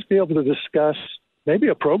would you guys be able to discuss maybe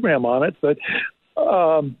a program on it? But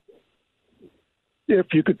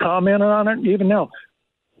if you could comment on it, even now.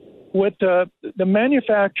 What the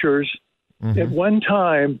manufacturers at one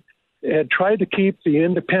time had tried to keep the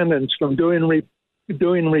independents from doing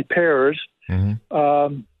repairs, and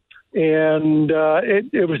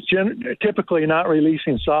it was typically not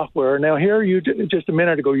releasing software. Now here, just a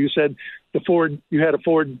minute ago, you said you had a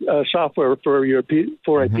Ford software for a PC,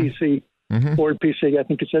 Ford PC, I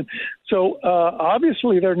think you said. So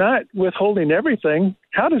obviously they're not withholding everything.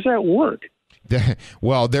 How does that work?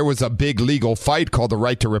 Well, there was a big legal fight called the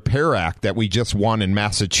Right to Repair Act that we just won in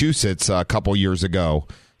Massachusetts a couple years ago.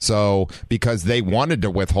 So because they wanted to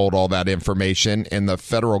withhold all that information, and the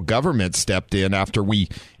federal government stepped in after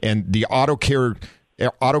and the autocare.org,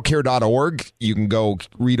 you can go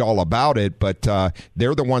read all about it, but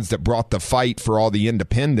they're the ones that brought the fight for all the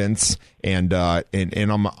independents, and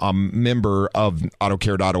I'm a member of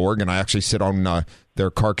autocare.org, and I actually sit on their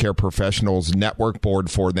Car Care Professionals Network board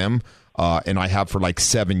for them. And I have for like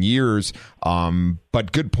 7 years.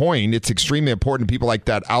 But good point. It's extremely important people like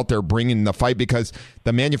that out there bringing the fight because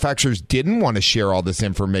the manufacturers didn't want to share all this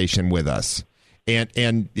information with us.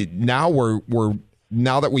 And now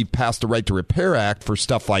now that we've passed the Right to Repair Act for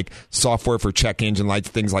stuff like software for check engine lights,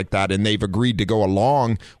 things like that, and they've agreed to go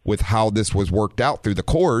along with how this was worked out through the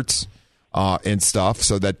courts and stuff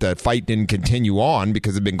so that the fight didn't continue on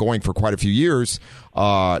because it's been going for quite a few years.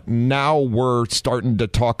 Now we're starting to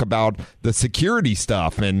talk about the security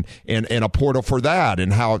stuff and a portal for that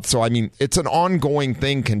and how. So, I mean, it's an ongoing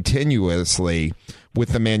thing continuously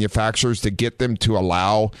with the manufacturers to get them to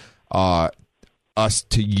allow us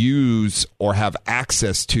to use or have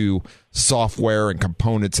access to software and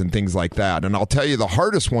components and things like that. And I'll tell you, the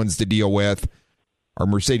hardest ones to deal with are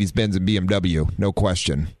Mercedes-Benz and BMW, no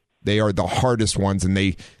question. They are the hardest ones, and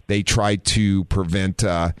they try to prevent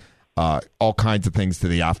all kinds of things to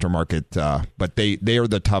the aftermarket. But they are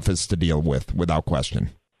the toughest to deal with, without question.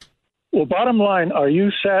 Well, bottom line, are you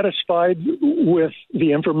satisfied with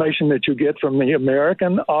the information that you get from the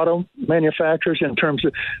American auto manufacturers in terms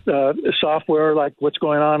of software, like what's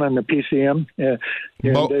going on in the PCM?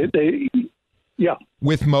 Yeah.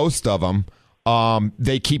 With most of them,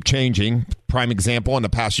 they keep changing. Prime example, in the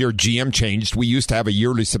past year, GM changed. We used to have a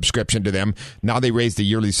yearly subscription to them. Now they raised the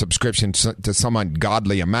yearly subscription to some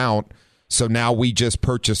ungodly amount. So now we just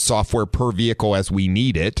purchase software per vehicle as we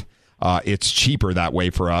need it. It's cheaper that way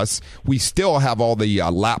for us. We still have all the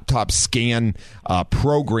laptop scan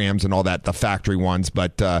programs and all that, the factory ones,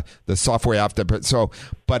 but the software after.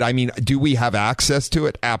 But I mean, do we have access to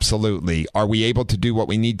it? Absolutely. Are we able to do what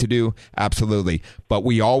we need to do? Absolutely. But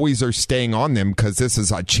we always are staying on them because this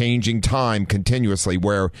is a changing time continuously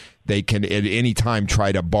where they can at any time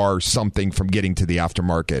try to bar something from getting to the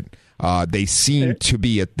aftermarket. They seem to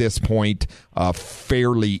be at this point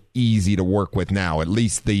fairly easy to work with now, at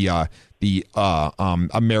least the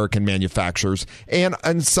American manufacturers and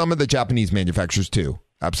some of the Japanese manufacturers too.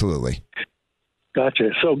 Absolutely. Gotcha.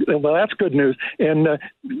 So, well, that's good news. And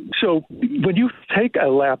so when you take a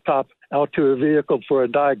laptop out to a vehicle for a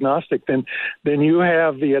diagnostic, then you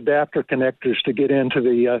have the adapter connectors to get into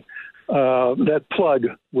the that plug,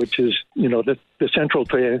 which is, the central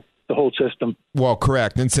to the whole system. Well,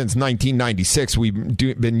 correct. And since 1996, we've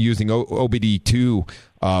been using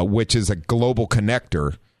OBD2, which is a global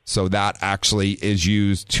connector. So that actually is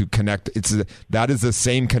used to connect. That is the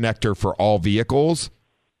same connector for all vehicles,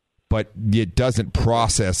 but it doesn't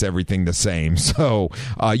process everything the same. So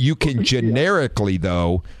you can generically,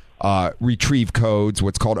 though, retrieve codes,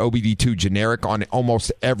 what's called OBD2 generic, on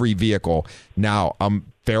almost every vehicle. Now,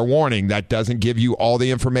 fair warning, that doesn't give you all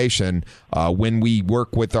the information. When we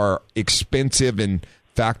work with our expensive and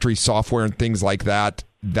factory software and things like that,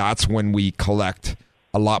 that's when we collect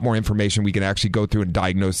a lot more information. We can actually go through and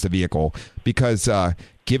diagnose the vehicle, because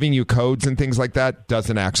giving you codes and things like that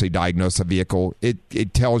doesn't actually diagnose a vehicle.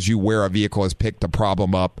 It tells you where a vehicle has picked a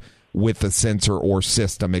problem up with a sensor or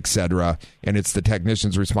system, etc. And it's the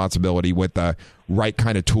technician's responsibility with the right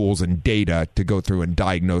kind of tools and data to go through and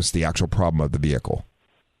diagnose the actual problem of the vehicle.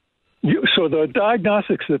 So the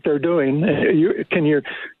diagnostics that they're doing, is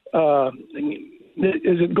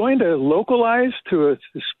it going to localize to a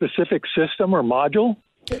specific system or module?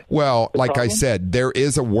 Well, like I said, there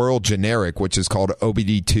is a world generic, which is called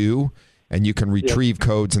OBD2, and you can retrieve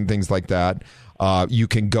codes and things like that. You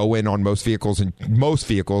can go in on most vehicles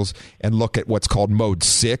and look at what's called mode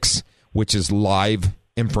 6, which is live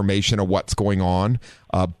information of what's going on.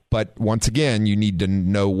 But once again, you need to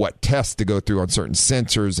know what tests to go through on certain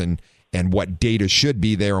sensors and what data should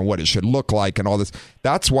be there and what it should look like and all this.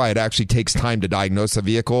 That's why it actually takes time to diagnose a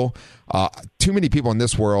vehicle. Too many people in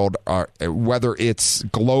this world, whether it's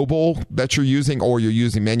global that you're using or you're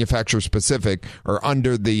using manufacturer specific, are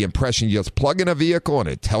under the impression you just plug in a vehicle and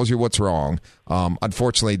it tells you what's wrong.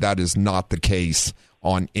 Unfortunately, that is not the case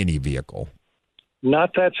on any vehicle.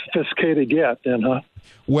 Not that sophisticated yet, then, huh?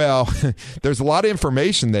 Well, there's a lot of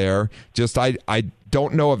information there. Just I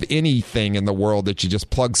don't know of anything in the world that you just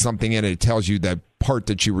plug something in and it tells you the part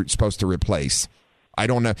that you were supposed to replace. I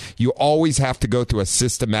don't know. You always have to go through a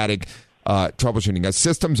systematic troubleshooting.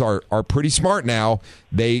 Systems are pretty smart now.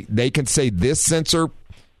 They can say this sensor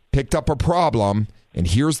picked up a problem, and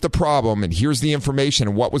here's the problem, and here's the information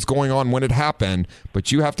and what was going on when it happened. But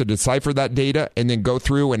you have to decipher that data and then go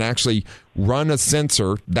through and actually run a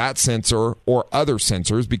sensor, that sensor or other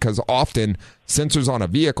sensors, because often sensors on a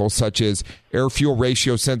vehicle, such as air-fuel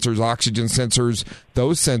ratio sensors, oxygen sensors,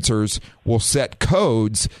 those sensors will set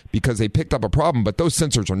codes because they picked up a problem, but those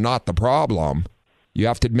sensors are not the problem. You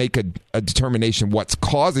have to make a determination what's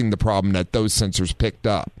causing the problem that those sensors picked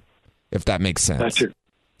up, if that makes sense. That's it.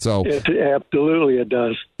 So absolutely, it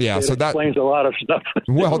does. Yeah, it so that explains a lot of stuff.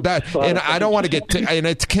 Well, and I don't want to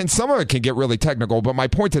get, some of it can get really technical, but my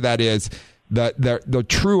point to that is the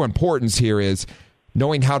true importance here is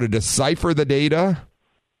knowing how to decipher the data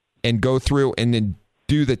and go through and then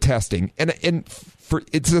do the testing. And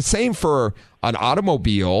it's the same for an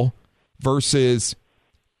automobile versus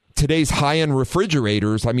today's high-end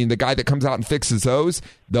refrigerators. I mean, the guy that comes out and fixes those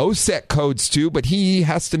set codes too, but he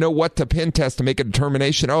has to know what to pen test to make a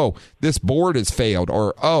determination. Oh, this board has failed,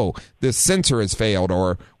 or oh, this sensor has failed,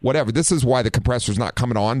 or whatever. This is why the compressor's not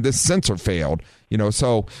coming on. This sensor failed.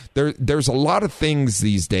 So there's a lot of things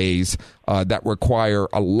these days that require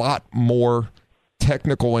a lot more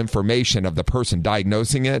technical information of the person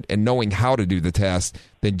diagnosing it and knowing how to do the test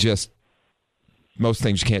than just most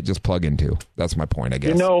things you can't just plug into. That's my point, I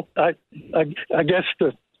guess. I guess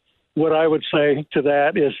what I would say to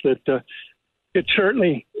that is that it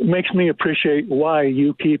certainly makes me appreciate why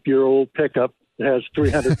you keep your old pickup that has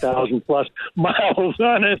 300,000 plus miles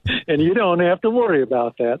on it, and you don't have to worry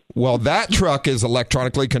about that. Well, that truck is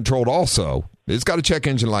electronically controlled also. It's got a check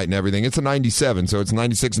engine light and everything. It's a 97, so it's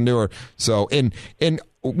 96 and newer. So, and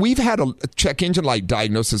we've had a check engine light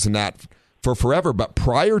diagnosis in that for forever, but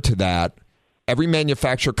prior to that, every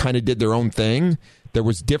manufacturer kind of did their own thing. There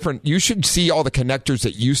was different. You should see all the connectors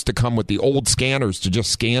that used to come with the old scanners to just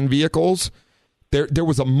scan vehicles. There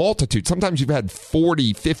was a multitude. Sometimes you've had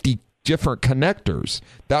 40, 50 different connectors.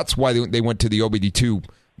 That's why they went to the OBD2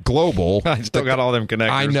 Global. I still got all them connectors.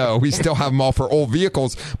 I know. We still have them all for old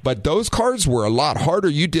vehicles. But those cars were a lot harder.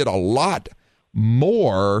 You did a lot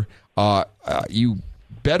more. You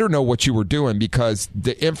better know what you were doing because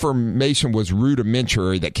the information was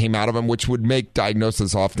rudimentary that came out of them, which would make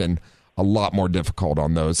diagnosis often a lot more difficult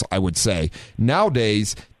on those, I would say.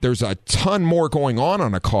 Nowadays, there's a ton more going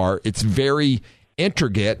on a car. It's very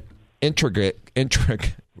intricate.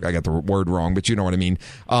 I got the word wrong, but you know what I mean.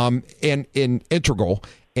 And integral.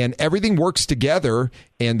 And everything works together,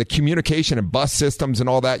 and the communication and bus systems and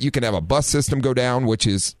all that. You can have a bus system go down, which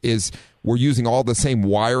is we're using all the same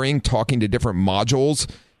wiring, talking to different modules.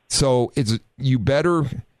 So you better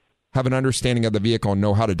have an understanding of the vehicle and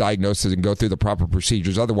know how to diagnose it and go through the proper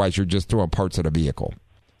procedures. Otherwise, you're just throwing parts at a vehicle.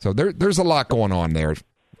 So there's a lot going on there.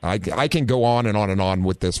 I can go on and on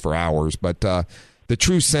with this for hours, but the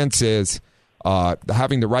true sense is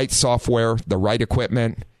having the right software, the right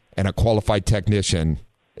equipment, and a qualified technician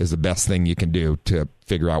is the best thing you can do to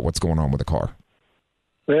figure out what's going on with the car.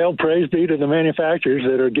 Well, praise be to the manufacturers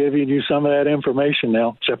that are giving you some of that information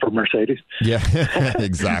now, except for Mercedes. Yeah,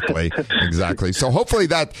 exactly. So hopefully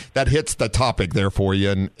that hits the topic there for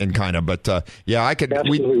you and kind of, but yeah,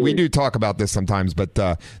 we do talk about this sometimes, but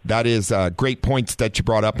that is great points that you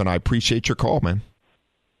brought up, and I appreciate your call, man.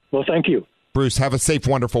 Well, thank you. Bruce, have a safe,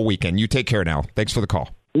 wonderful weekend. You take care now. Thanks for the call.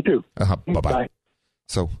 You too. Bye-bye. Bye.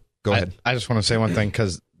 So go ahead. I just want to say one thing,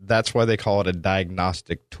 because that's why they call it a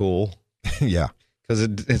diagnostic tool. Yeah. Because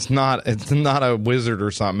it's not a wizard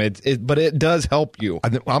or something. But it does help you.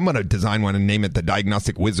 I'm going to design one and name it the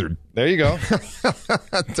Diagnostic Wizard. There you go.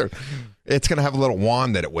 It's going to have a little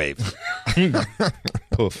wand that it waves.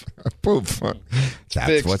 Poof. Poof. That's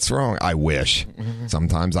fixed. What's wrong. I wish.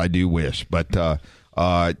 Sometimes I do wish. But,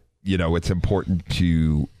 it's important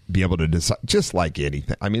to be able to decide, just like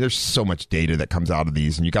anything. I mean, there's so much data that comes out of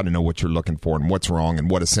these, and you got to know what you're looking for and what's wrong and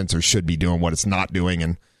what a sensor should be doing, what it's not doing,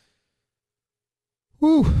 and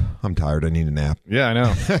I'm tired. I need a nap. Yeah, I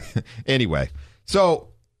know. Anyway, so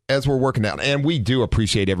as we're working out, and we do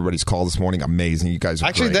appreciate everybody's call this morning. Amazing. You guys are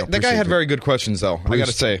actually great. That guy had very good questions, though. Bruce, I got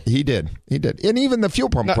to say. He did. And even the fuel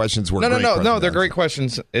pump questions were great. No, they're great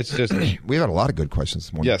questions. It's just we had a lot of good questions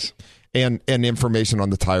this morning. Yes. And information on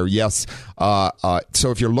the tire, yes.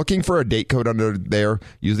 So if you're looking for a date code under there,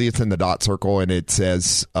 usually it's in the dot circle, and it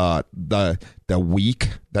says the week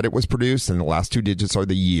that it was produced, and the last two digits are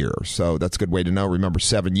the year. So that's a good way to know. Remember,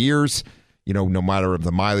 7 years. No matter if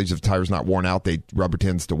the mileage of the tire's not worn out, rubber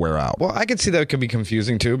tends to wear out. Well, I can see that could be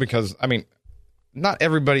confusing too, because I mean, not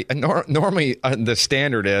everybody. Normally, the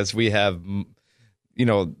standard is we have,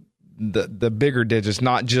 the bigger digits,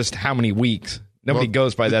 not just how many weeks. Nobody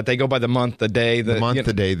goes by that. They go by the month, the day. The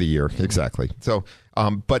day, the year. Exactly. So,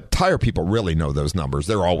 but tire people really know those numbers.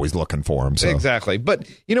 They're always looking for them. So. Exactly. But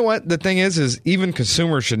you know what? The thing is even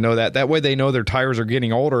consumers should know that. That way they know their tires are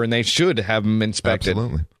getting older, and they should have them inspected.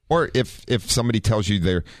 Absolutely. Or if somebody tells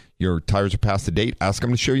you your tires are past the date, ask them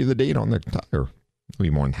to show you the date on their tire. I'll be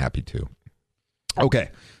more than happy to. Okay.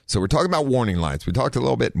 So we're talking about warning lights. We talked a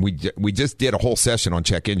little bit, and we just did a whole session on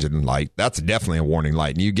check engine light. That's definitely a warning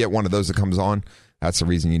light. And you get one of those that comes on, that's the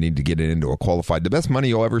reason you need to get it into a qualified. The best money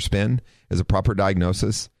you'll ever spend is a proper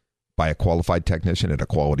diagnosis by a qualified technician at a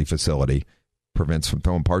quality facility. Prevents from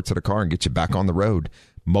throwing parts at a car and gets you back on the road.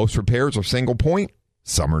 Most repairs are single point.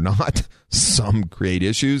 Some are not. Some create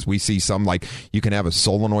issues. We see some, like you can have a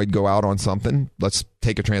solenoid go out on something. Let's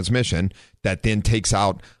take a transmission that then takes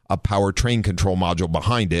out a powertrain control module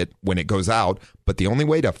behind it when it goes out. But the only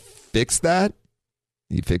way to fix that,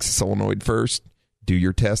 you fix the solenoid first, do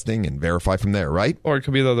your testing, and verify from there, right? Or it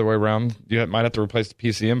could be the other way around. You might have to replace the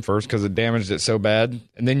PCM first because it damaged it so bad.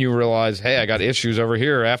 And then you realize, hey, I got issues over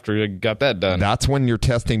here after you got that done. That's when your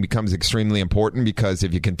testing becomes extremely important, because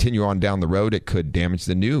if you continue on down the road, it could damage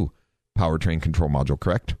the new powertrain control module,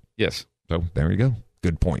 correct? Yes. So there you go.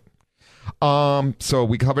 Good point. So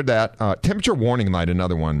we covered that. Temperature warning light,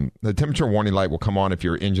 another one. The temperature warning light will come on if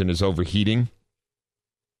your engine is overheating.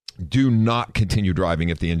 Do not continue driving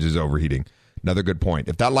if the engine is overheating. Another good point.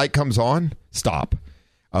 If that light comes on, stop.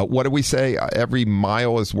 What do we say? Every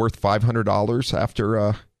mile is worth $500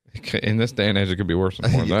 after. In this day and age, it could be worse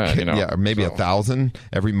than more than that. Yeah, maybe 1,000.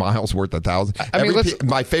 Every mile's worth 1,000.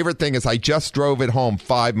 My favorite thing is I just drove it home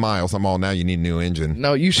 5 miles. I'm all, now you need a new engine.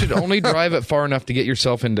 No, you should only drive it far enough to get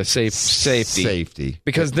yourself into safety.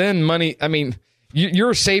 Because then money. I mean,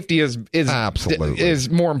 your safety is absolutely is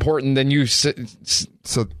more important than you. So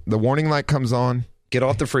the warning light comes on. Get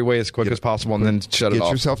off the freeway as quick as possible and then shut it off.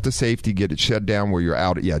 Get yourself to safety. Get it shut down where you're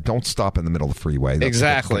out. Yeah, don't stop in the middle of the freeway. That's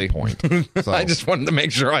exactly. a good point. So, I just wanted to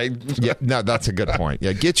make sure Yeah, no, that's a good point.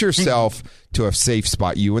 Yeah, get yourself to a safe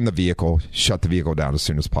spot. You in the vehicle. Shut the vehicle down as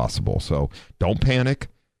soon as possible. So don't panic.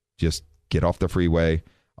 Just get off the freeway.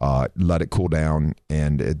 Let it cool down.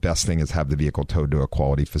 And the best thing is have the vehicle towed to a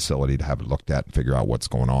quality facility to have it looked at and figure out what's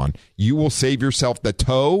going on. You will save yourself the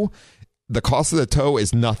tow. The cost of the tow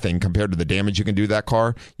is nothing compared to the damage you can do to that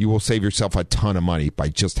car. You will save yourself a ton of money by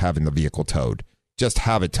just having the vehicle towed. Just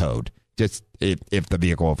have it towed. Just if the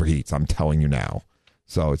vehicle overheats, I'm telling you now.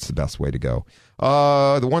 So it's the best way to go.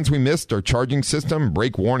 The ones we missed are charging system,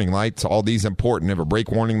 brake warning lights, all these important. If a brake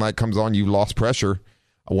warning light comes on, you lost pressure.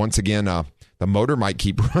 Once again, the motor might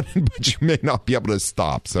keep running, but you may not be able to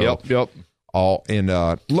stop. So Yep. All in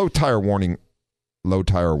low tire warning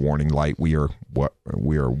light. We are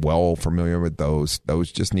well familiar with those.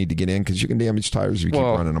 Those just need to get in because you can damage tires if you keep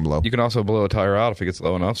running them low. You can also blow a tire out if it gets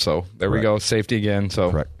low enough. So there we go. Safety again.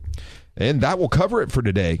 So correct. And that will cover it for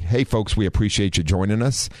today. Hey, folks, we appreciate you joining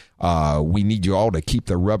us. We need you all to keep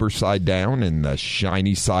the rubber side down and the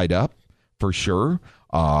shiny side up for sure.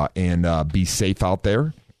 And be safe out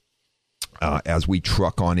there. As we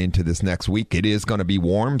truck on into this next week, it is going to be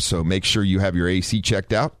warm, so make sure you have your AC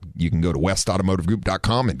checked out. You can go to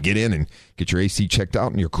westautomotivegroup.com and get in and get your AC checked out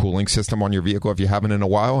and your cooling system on your vehicle if you haven't in a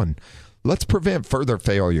while. And let's prevent further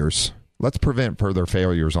failures. Let's prevent further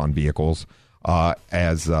failures on vehicles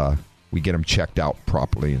as we get them checked out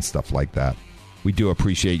properly and stuff like that. We do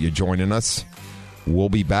appreciate you joining us. We'll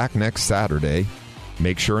be back next Saturday.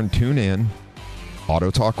 Make sure and tune in. Auto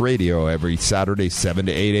Talk Radio every Saturday, 7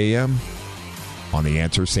 to 8 a.m. on The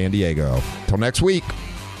Answer San Diego. Till next week.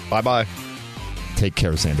 Bye-bye. Take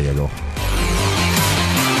care, San Diego.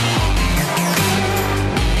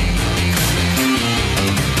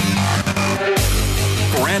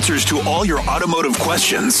 For answers to all your automotive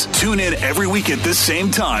questions, tune in every week at this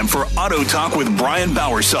same time for Auto Talk with Brian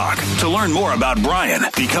Bowersock. To learn more about Brian,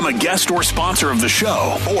 become a guest or sponsor of the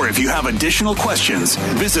show, or if you have additional questions,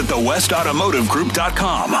 visit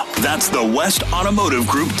thewestautomotivegroup.com. That's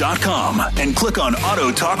thewestautomotivegroup.com and click on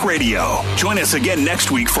Auto Talk Radio. Join us again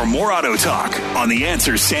next week for more Auto Talk on The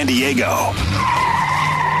Answer San Diego.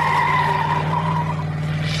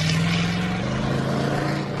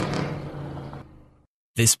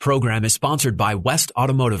 This program is sponsored by West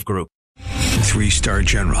Automotive Group. 3-star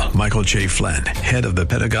General Michael J. Flynn, head of the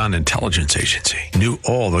Pentagon Intelligence Agency, knew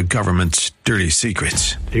all the government's dirty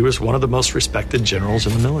secrets. He was one of the most respected generals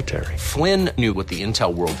in the military. Flynn knew what the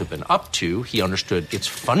intel world had been up to. He understood its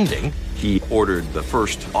funding. He ordered the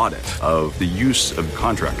first audit of the use of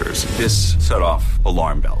contractors. This set off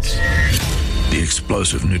alarm bells. The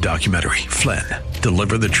explosive new documentary, Flynn,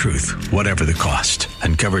 Deliver the Truth, Whatever the Cost,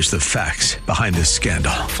 uncovers the facts behind this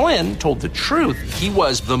scandal. Flynn told the truth. He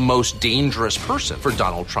was the most dangerous person for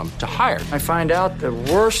Donald Trump to hire. I find out the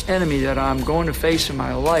worst enemy that I'm going to face in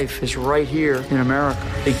my life is right here in America.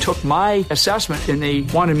 They took my assessment and they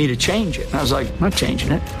wanted me to change it. And I was like, I'm not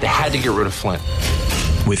changing it. They had to get rid of Flynn.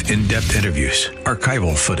 With in-depth interviews,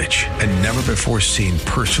 archival footage, and never-before-seen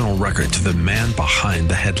personal records of the man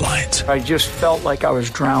behind the headlines. I just felt like I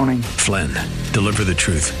was drowning. Flynn, Deliver the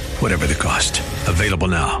Truth, Whatever the Cost. Available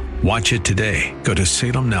now. Watch it today. Go to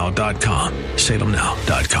salemnow.com.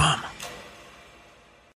 salemnow.com.